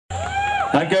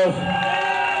Thank you.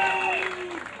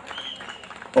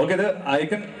 Okay, the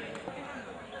icon.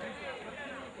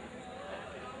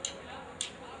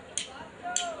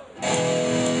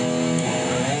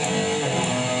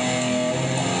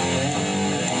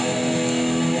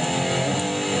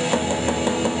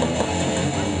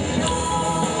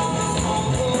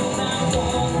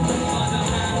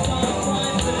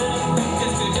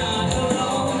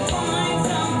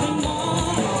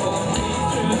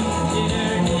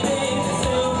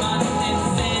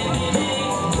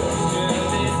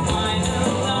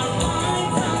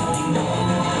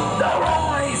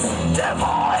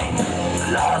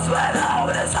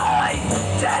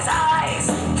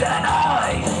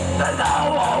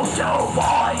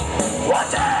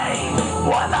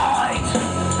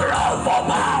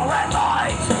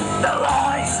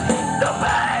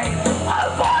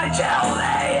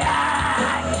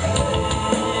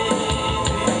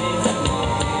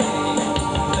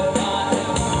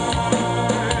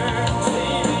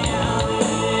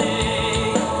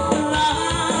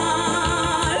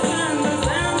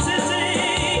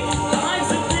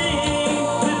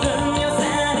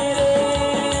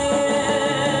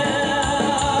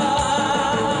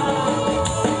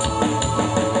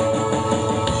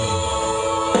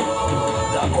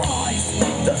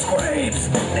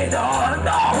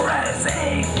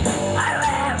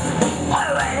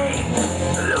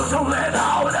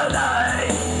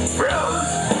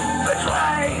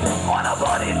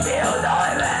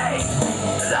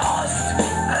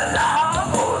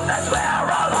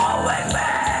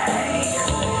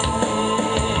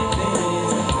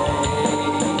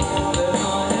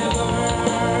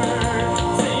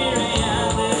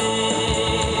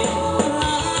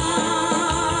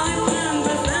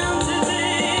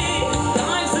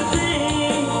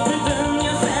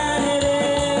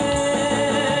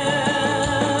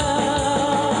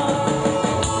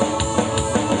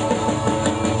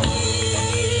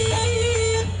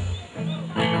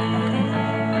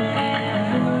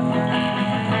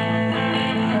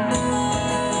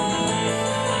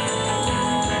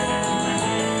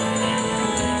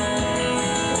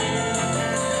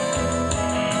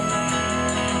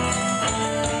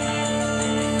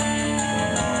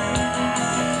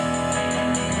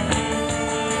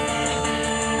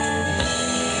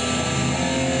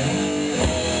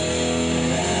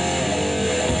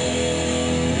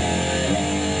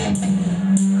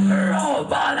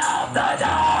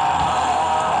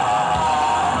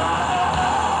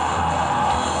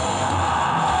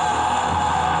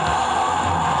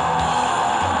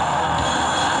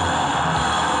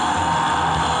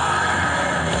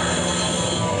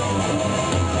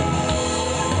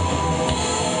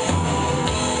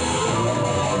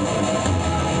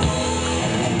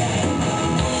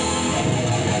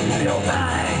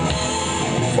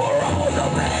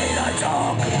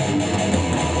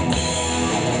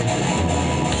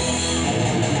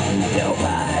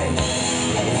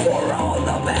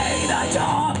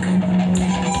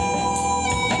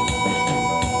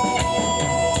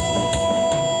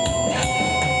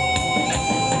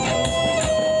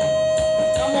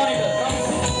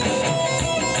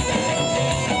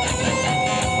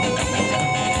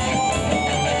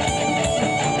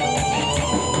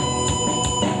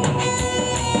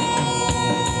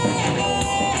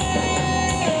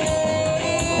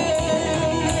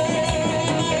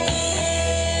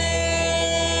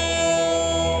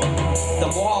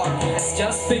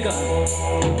 Just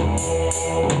begun.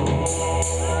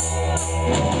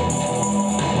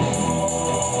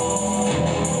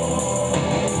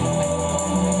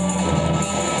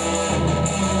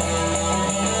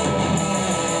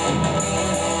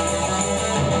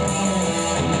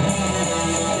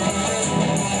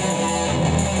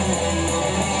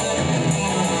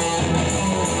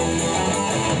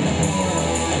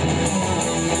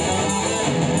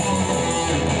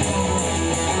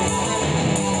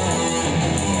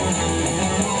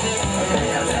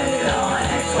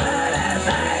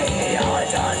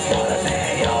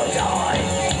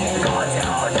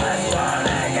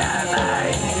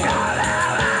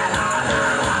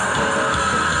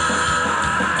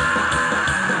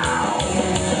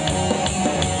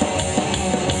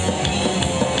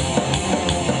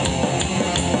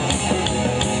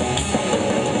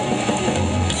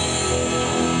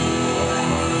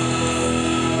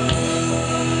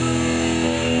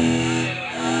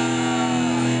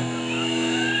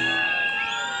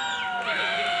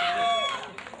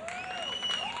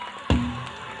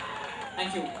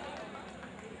 Thank you.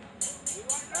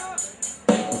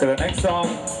 Okay, the next song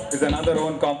is another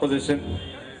own composition.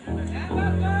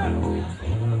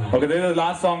 Okay, this is the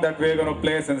last song that we're going to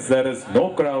play since there is no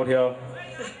crowd here.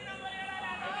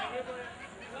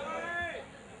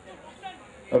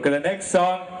 Okay, the next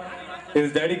song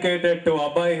is dedicated to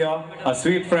Abhay here, a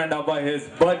sweet friend Abhay, his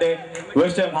birthday.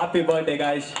 Wish him happy birthday,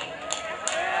 guys.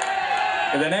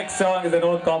 Okay, the next song is an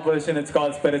old composition. It's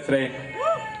called Spirits Rain.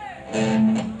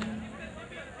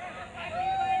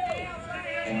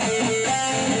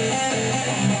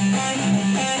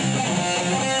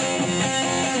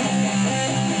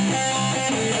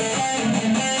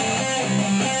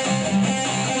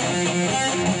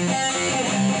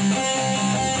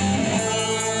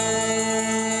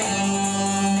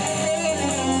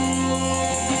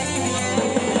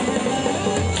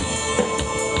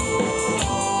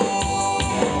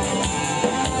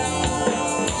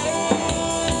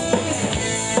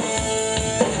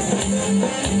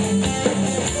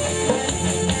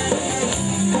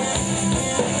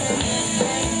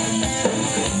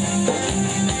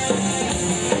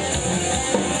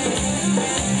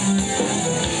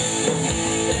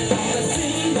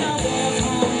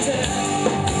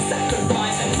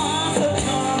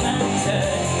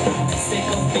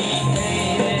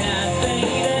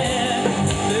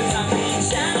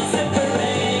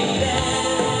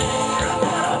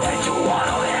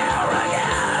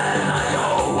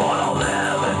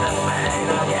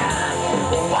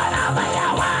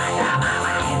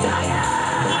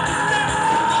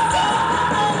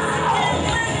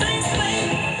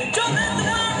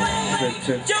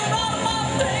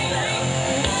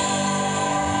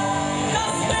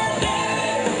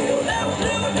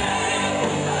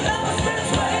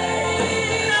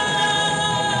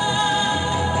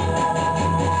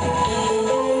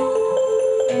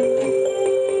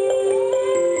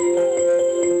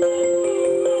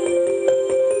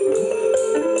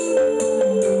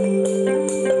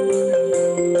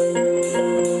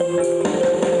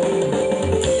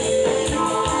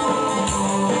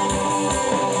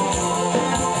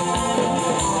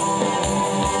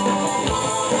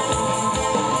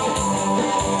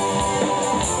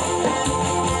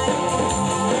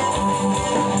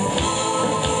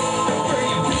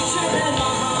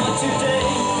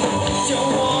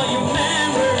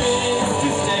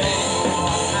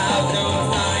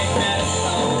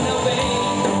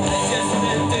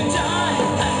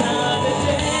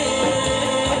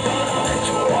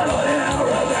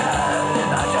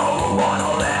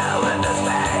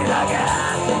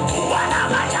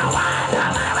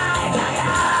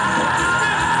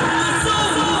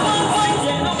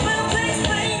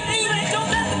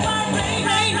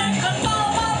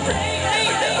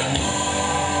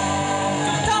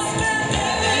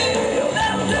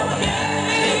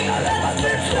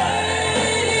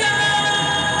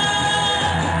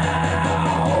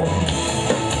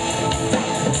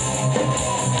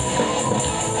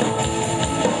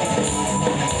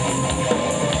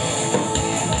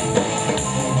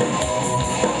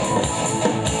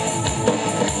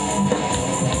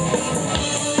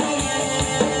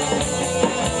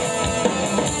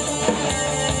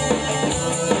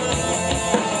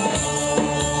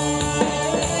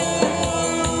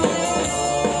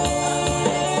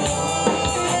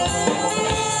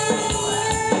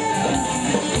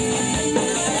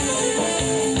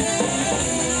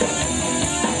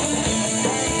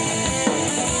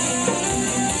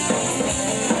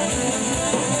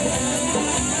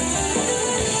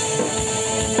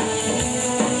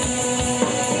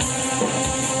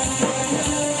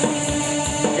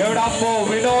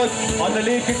 On the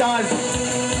lead guitars,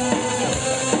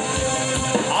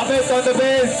 Amit on the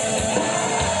bass,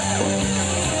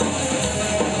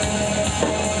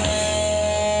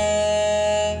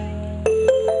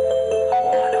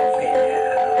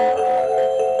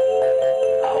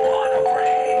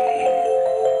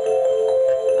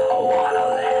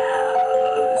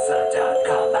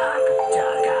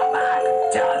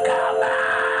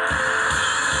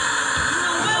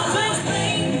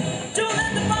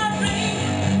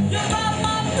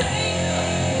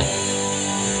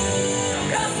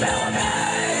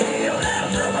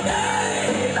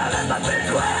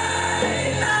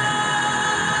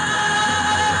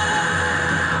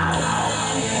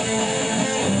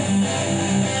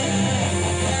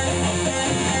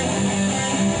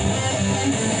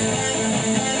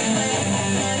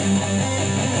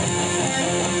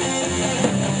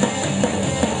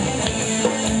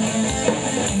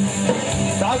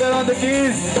 Sagar on the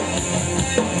keys,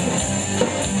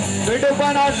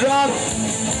 Vitupan on drums,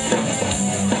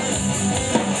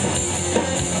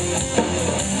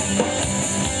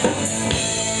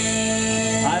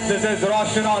 and this is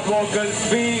Roshan on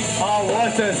vocals. We are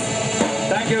versus.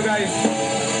 Thank you guys.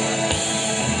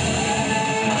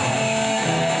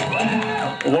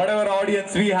 Whatever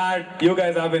audience we had, you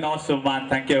guys have been awesome, man.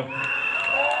 Thank you.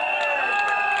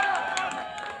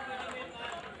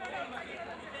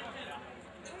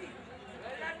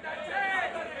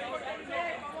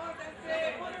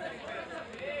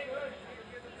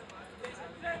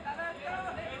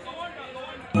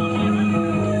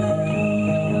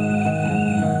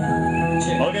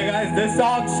 guys, this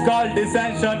song's called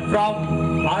Dissension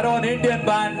from our own Indian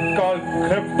band called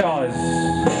Cryptos.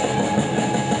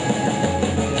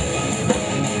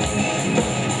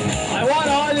 I want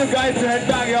all you guys to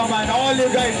headbang here, man. All you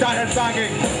guys start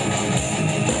headbanging.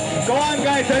 Go on,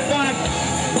 guys, headbang.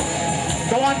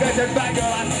 Go on, guys, headbang your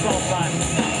ass off,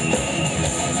 man.